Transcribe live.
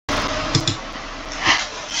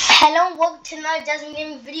Hello and welcome to another Desmond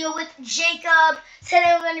Gaming video with Jacob. Today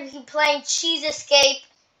we're going to be playing Cheese Escape.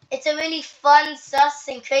 It's a really fun, sus,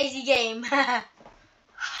 and crazy game.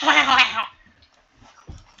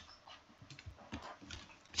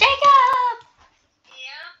 Jacob!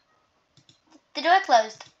 Yeah? The door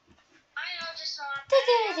closed. I know, just hold on.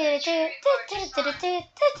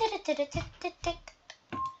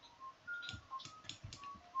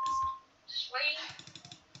 Just wait.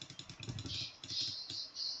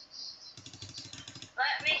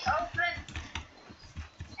 Let me open.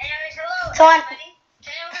 Anyways, hello Come on. everybody.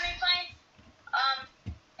 Today we're going to be playing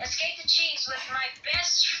Escape the Cheese with my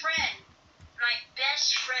best friend. My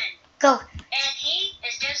best friend. Go. And he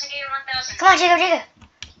is Desmond Gamer 1000. Come on, Jacob.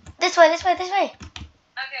 This way. Okay.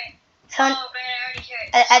 Come on. Oh, man, I already hear it.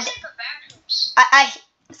 I- This is like the back rooms.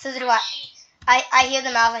 So do I. Cheese. I hear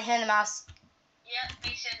the mouse. Yep, me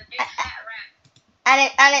too. The big fat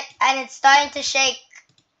rat. And it's starting to shake.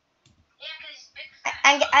 Yeah, because he's big fat.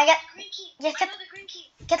 I get. The green key. Yes, I know the green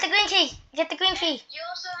key. Get the green key. Get the green key. You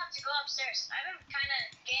also have to go upstairs. I've been kind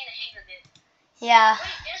of getting the hang of it. Yeah. Wait,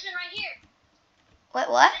 Desmond, right here. What?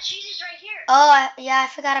 What? The cheese is right here. Oh, yeah. I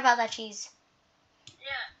forgot about that cheese.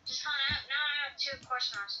 Yeah, just hold on. Now I have 2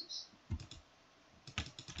 course mouses.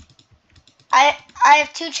 I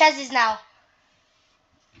have 2 cheses now.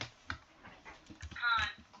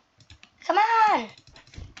 Come on. I know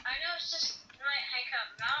it's just my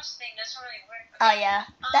mouse thing doesn't really work. Oh yeah,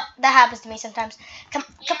 that happens to me sometimes. Come.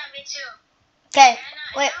 Yeah, me too. Okay. And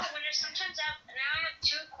Wait. now when sometimes now I have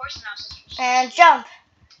 2 course mouses. And jump.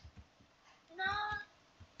 No.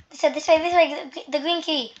 This way. The green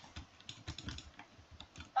key.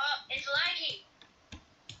 Oh, it's laggy.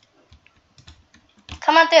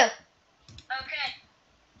 Come on through. Okay.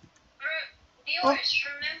 Viewers,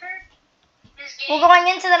 remember this game? We're going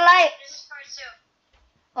into the light. This is part 2.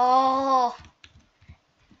 Oh.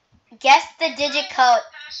 Guess the digit code.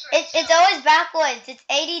 It's always backwards. It's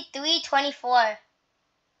 8324.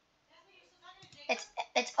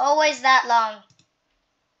 It's always that long.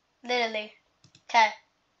 Literally. Okay.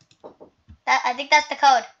 I think that's the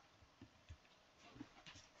code.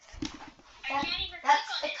 I can't even That's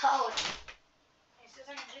the click on it. code.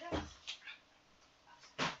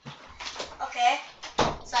 Okay.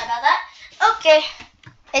 Sorry about that. Okay.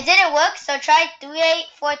 It didn't work, so try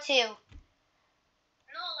 3842. No, I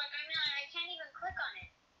can't even click on it.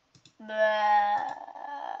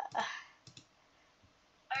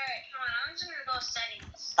 Alright, come on, I'm just gonna go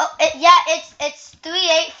settings. Oh, it's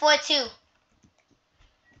 3842.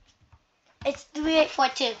 It's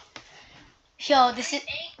 3842. Yo, this is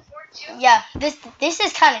 3842? yeah. This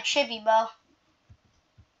is kind of trippy, bro.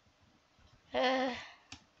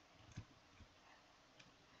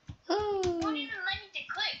 Won't even let me to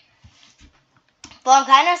click. But I'm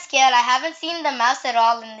kind of scared. I haven't seen the mouse at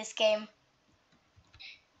all in this game.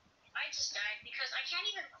 I just died because I can't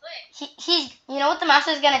even click. You know what the mouse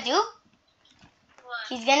is gonna do? What?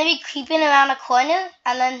 He's gonna be creeping around a corner,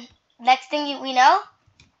 and then next thing we know,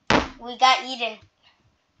 we got eaten.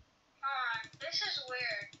 This is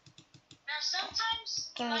weird. Now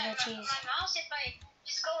sometimes Give me the cheese. my mouse, if I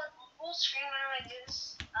just go full screen when I do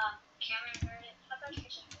this, camera inverted. How about you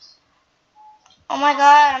should just... Oh my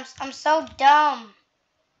god, I'm so dumb.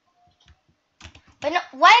 But no,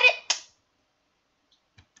 why did...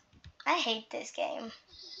 I hate this game.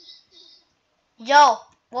 Yo,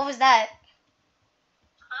 what was that?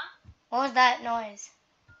 Huh? What was that noise?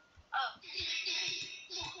 Oh.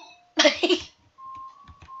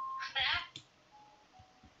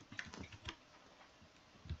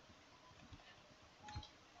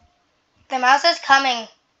 The mouse is coming.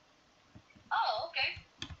 Oh, okay.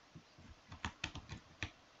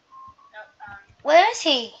 No, Where is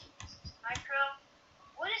he? micro.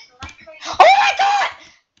 What is micro? Oh my god!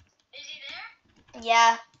 Is he there?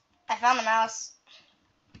 Yeah, I found the mouse.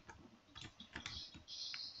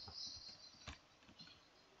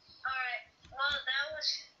 Alright. Well, that was...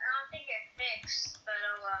 I don't think it fixed, but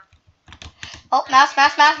Oh, mouse. Go.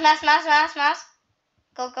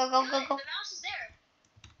 The mouse is there.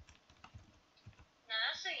 No,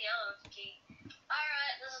 that's the yellow key.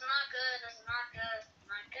 Alright, this is not good. This is not good.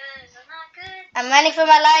 This is not good. I'm running for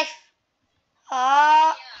my life.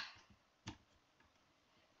 Oh. Yeah.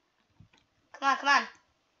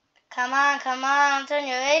 Come on. Turn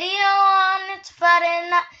your radio on. It's Friday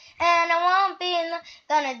night, and I won't be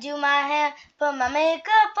gonna do my hair, put my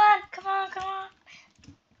makeup on. Come on.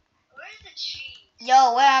 Where's the cheese?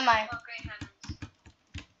 Yo, where am I? Oh, great heavens.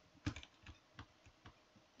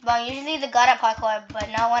 Well, usually the god at parkour, but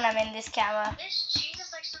not when I'm in this camera. This cheese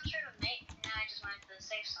is like some sort of mate. Now I just went to the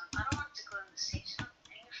safe zone. I don't want to go in the safe zone. I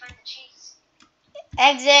need to find the cheese.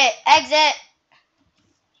 Exit. Exit.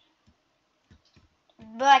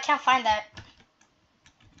 Bro, I can't find that.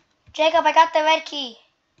 Jacob, I got the red key.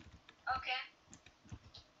 Okay.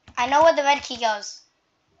 I know where the red key goes.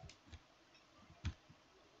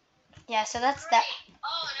 Yeah, so that's that.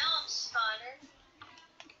 Oh, now I'm spotted.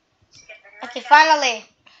 Okay, finally,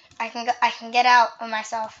 I can get out of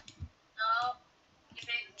myself. No.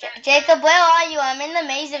 Jacob, where are you? I'm in the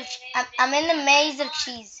maze of I'm in the maze of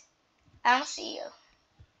cheese. I don't see you.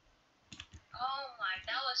 Oh my,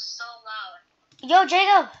 that was so loud. Yo,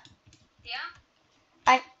 Jacob. Yeah.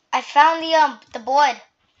 I found the board. Okay.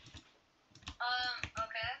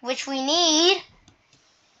 Which we need.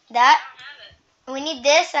 That. I don't have it. We need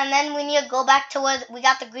this, and then we need to go back to where we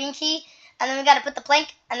got the green key, and then we got to put the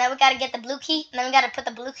plank, and then we got to get the blue key, and then we got to put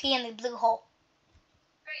the blue key in the blue hole.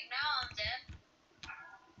 Great, now I'm dead.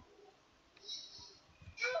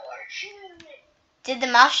 Did the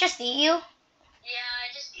mouse just eat you? Yeah, I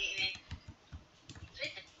just ate me.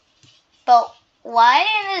 But why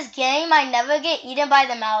in this game I never get eaten by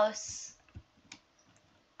the mouse?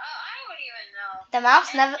 Oh, I don't even know. The mouse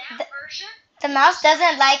And never. that version? The mouse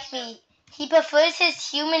doesn't like me. He prefers his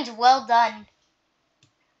humans well done.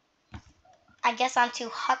 I guess I'm too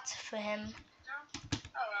hot for him. No? Oh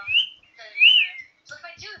well. Doesn't even matter. So if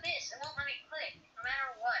I do this, it won't let me click, no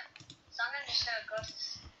matter what. So I'm just gonna go to...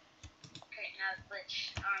 Okay, now it's glitch.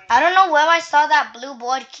 I don't know where I saw that blue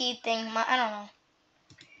board key thing. I don't know.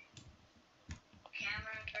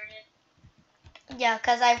 Camera inverted. Yeah,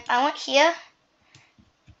 because I went here.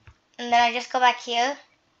 And then I just go back here.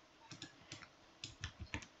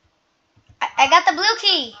 I got the blue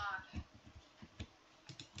key.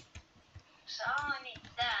 So I need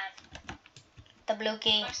that. The blue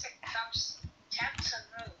key. Press the thumbs. Tap to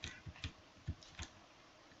move.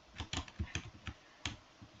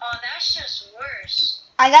 Oh, that's just worse.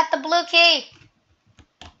 I got the blue key.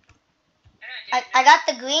 I got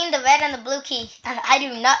the green, the red, and the blue key. And I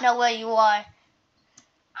do not know where you are.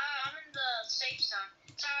 I'm in the safe zone.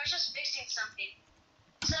 So I was just fixing something.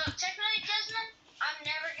 So technically, Desmond, I'm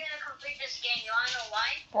never gonna complete this game. You wanna know why?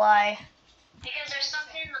 Why? Because there's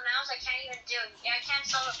something in the mouse I can't even do. I can't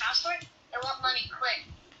solve a password. It won't let me click.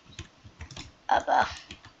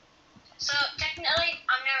 So technically,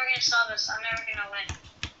 I'm never gonna solve this. I'm never gonna win.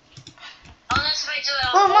 Unless if I do it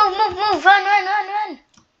all. Move. Run.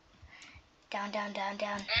 Down. And I don't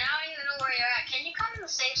even know where you're at. Can you come in the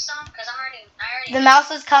safe zone? Because I already. The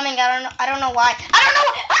mouse is coming. I don't know why. I don't know.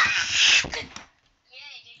 Yay!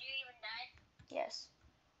 Did you even die? Yes.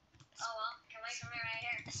 Oh well. Can wait for me right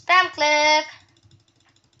here. Spam click.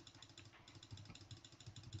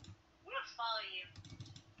 I'm gonna follow you.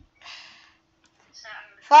 So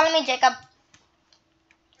Follow me, Jacob. I'm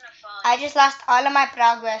gonna follow I you. just lost all of my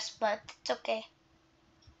progress, but it's okay.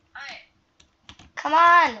 Alright. Come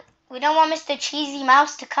on. We don't want Mr. Cheesy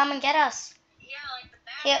Mouse to come and get us. Yeah, like the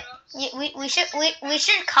bathrooms. We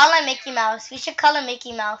should call him Mickey Mouse. We should call him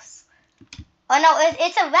Mickey Mouse. Oh no,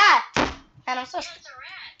 it's a rat. And I'm so Yeah, it's a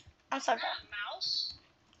rat. I'm so Not dumb. a mouse.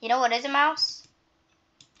 You know what is a mouse?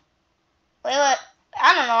 Wait. I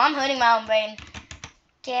don't know. I'm hurting my own brain.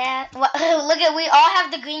 Yeah. What? Look at, we all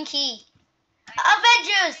have the green key.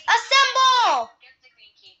 Avengers, assemble! Get the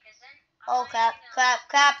green key, 'cause then Oh crap.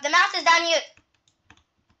 The mouse is down here.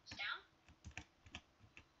 It's down?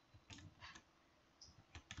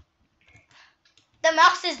 The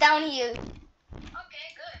mouse is down here.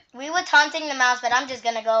 Okay, good. We were taunting the mouse, but I'm just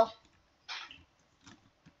gonna go.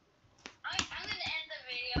 I'm gonna end the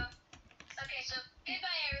video. Okay, so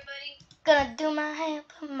goodbye, everybody. Gonna do my hair,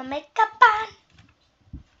 put my makeup on.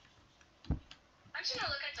 I'm just gonna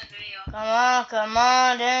look at the video. Come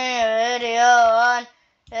on, turn your radio on.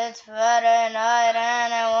 It's Friday night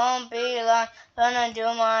and it won't be long. Gonna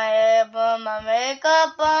do my hair, put my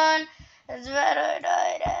makeup on. It's Friday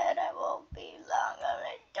night and it won't be long. Those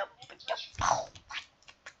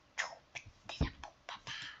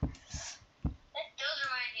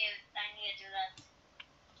remind me that I need to do that.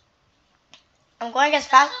 I'm going as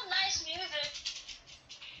fast. That's some nice music.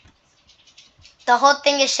 The whole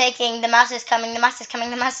thing is shaking. The mouse is coming.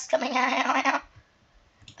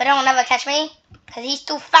 But it'll never catch me. Because he's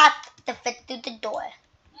too fat to fit through the door.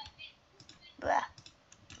 Bruh.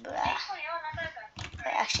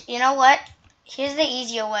 Actually, you know what? Here's the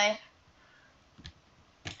easier way.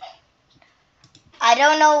 I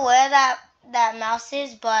don't know where that mouse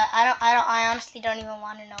is, but I honestly don't even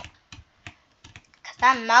want to know. Because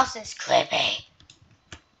that mouse is creepy.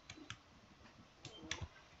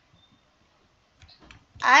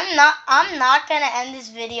 I'm not gonna end this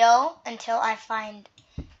video until I find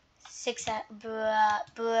 6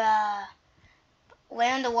 bruh.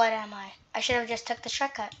 Where in the what am I? I should have just took the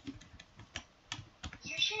shortcut.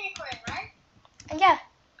 You're recording, right? And yeah.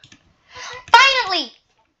 Finally!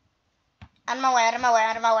 Out of my way, out of my way,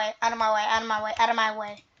 out of my way, out of my way, out of my way, out of my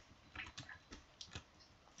way.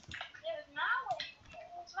 It's my way.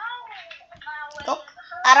 It's my way. Go.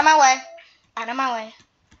 Out of my way. Out of my way.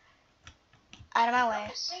 Out of my way.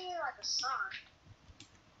 I'm singing like a song.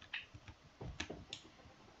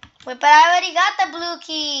 Wait, but I already got the blue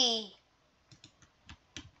key.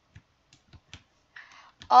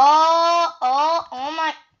 Oh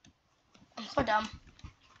my. I'm so dumb.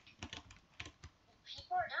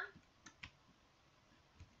 People are dumb.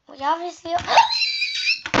 We obviously.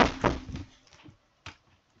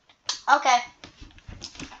 Okay.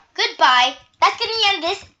 Goodbye. That's gonna end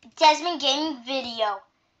this Desmond Gaming video.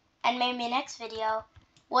 And maybe next video,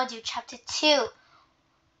 we'll do chapter 2.